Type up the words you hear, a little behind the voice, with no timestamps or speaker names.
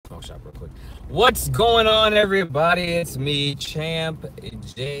smoke shop real quick. What's going on, everybody? It's me, Champ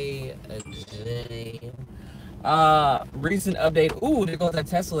J. Recent update. Ooh, there goes that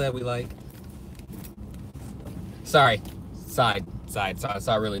Tesla that we like. Sorry, side. Saw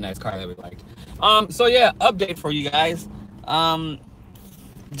a really nice car that we liked. So yeah, update for you guys.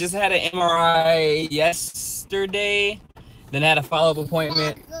 Just had an MRI yesterday. Then had a follow-up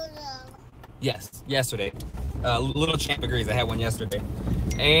appointment. Yes, yesterday. Little Champ agrees. I had one yesterday,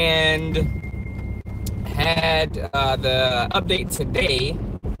 and had the update today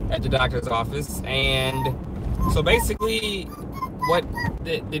at the doctor's office. And so basically, what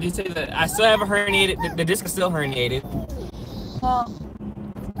did he say? That I still have a herniated. The disc is still herniated. Well,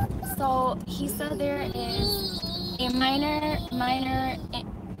 so he said there is a minor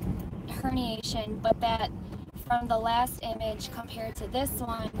herniation, but that from the last image compared to this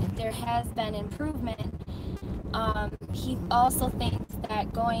one, there has been improvement. He also thinks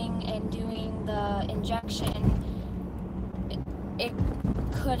that going and doing the injection, it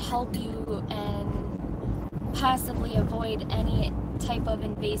could help you and possibly avoid any type of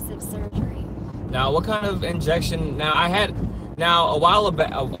invasive surgery. Now, what kind of injection? Now, a while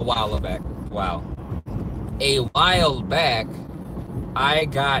back, I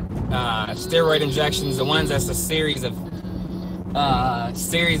got steroid injections, the ones that's a series of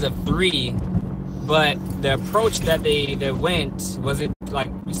 3. But the approach that they went, was it like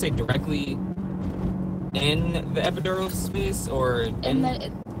you say directly in the epidural space, or in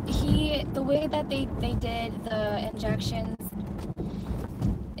the way that they did the injections,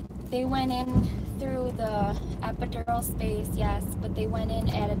 they went in through the epidural space, yes, but they went in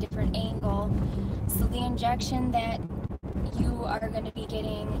at a different angle. So the injection that you are going to be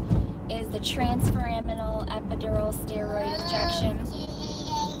getting is the transforaminal epidural steroid injection,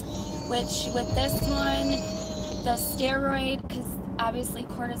 which with this one, the steroid, because obviously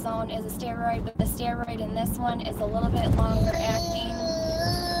cortisone is a steroid, but the steroid in this one is a little bit longer acting,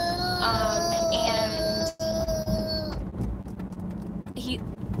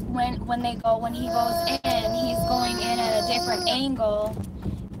 and when he goes in, he's going in at a different angle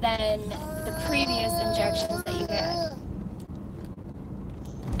than the previous injections that you get.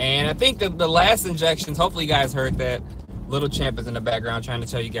 And I think the last injections, hopefully you guys heard that. Little Champ is in the background trying to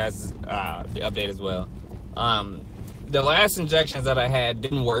tell you guys the update as well. The last injections that I had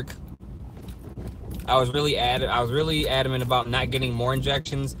didn't work. I was really adamant about not getting more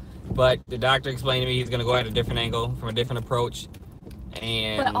injections, but the doctor explained to me he's going to go at a different angle, from a different approach.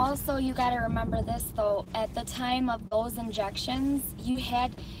 And but also you got to remember this though, at the time of those injections,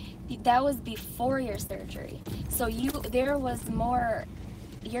 that was before your surgery. So there was more,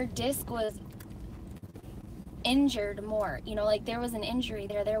 your disc was injured more, like there was an injury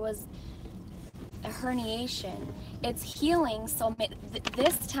there was a herniation. It's healing, so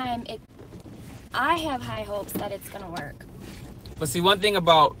this time I have high hopes that it's gonna work. But see, one thing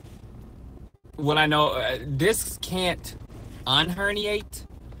about what I know, discs can't unherniate.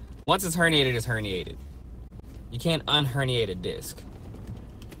 Once it's herniated, it's herniated. You can't unherniate a disc.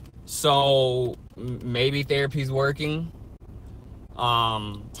 So maybe therapy's working.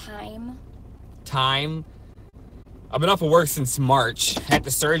 Time. I've been off of work since March. Had the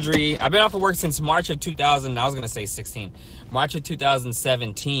surgery. I've been off of work since March of 2000. I was gonna say 16. March of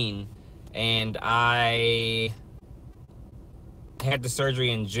 2017, and I had the surgery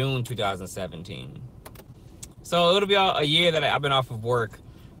in June 2017. So it'll be a year that I've been off of work.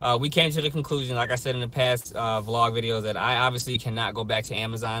 We came to the conclusion, like I said in the past vlog videos, that I obviously cannot go back to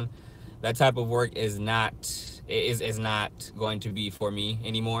Amazon. That type of work is not going to be for me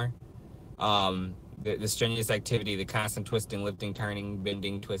anymore. The strenuous activity, the constant twisting, lifting, turning,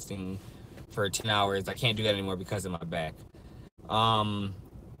 bending, twisting for 10 hours, I can't do that anymore because of my back. I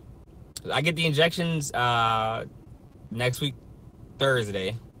get the injections next week,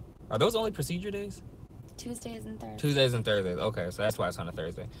 Thursday. Are those only procedure days? Tuesdays and Thursdays. Tuesdays and Thursdays. Okay, so that's why it's on a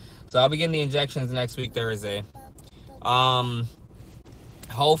Thursday. So I'll be getting the injections next week, Thursday.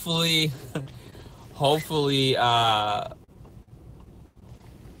 Hopefully,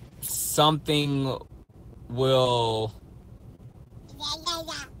 something will.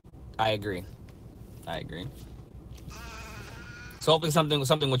 I agree. So hopefully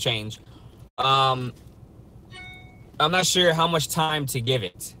something will change. I'm not sure how much time to give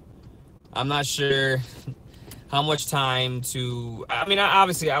it. I'm not sure how much time to. I mean,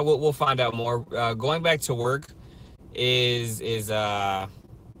 obviously, we'll find out more. Going back to work is not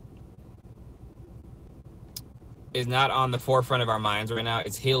on the forefront of our minds right now.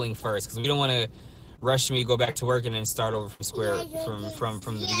 It's healing first, because we don't want to rush me, go back to work, and then start over from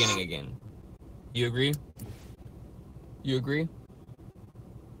the beginning again. You agree?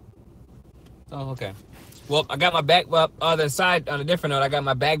 Oh, okay. Well, I got my back. Well, other side, on a different note, I got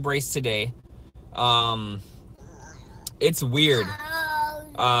my back brace today. It's weird.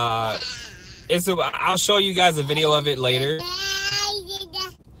 I'll show you guys a video of it later.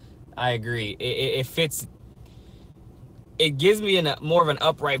 I agree. It fits. It gives me more of an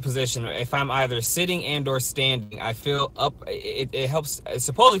upright position. If I'm either sitting and or standing, I feel up. It helps. It's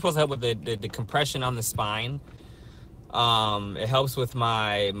supposedly supposed to help with the compression on the spine. It helps with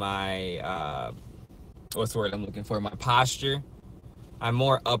my what's the word I'm looking for? My posture. I'm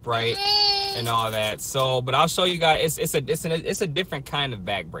more upright and all that. So, but I'll show you guys. It's a different kind of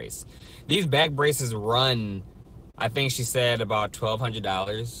back brace. These back braces run, I think she said, about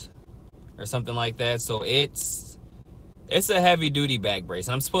 $1,200 or something like that. So it's a heavy duty back brace.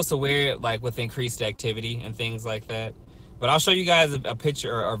 I'm supposed to wear it like with increased activity and things like that. But I'll show you guys a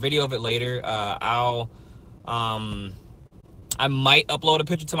picture or a video of it later. I might upload a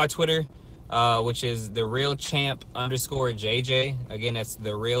picture to my Twitter, which is TheRealChamp_JJ. Again, that's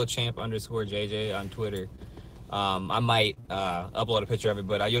TheRealChamp_JJ on Twitter. I might upload a picture of it,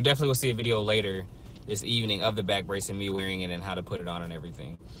 but you'll definitely will see a video later this evening of the back brace and me wearing it and how to put it on and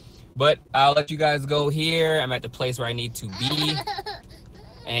everything. But I'll let you guys go here. I'm at the place where I need to be,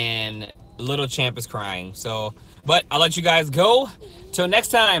 and little champ is crying. So, but I'll let you guys go. Till next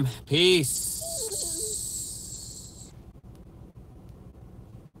time, peace.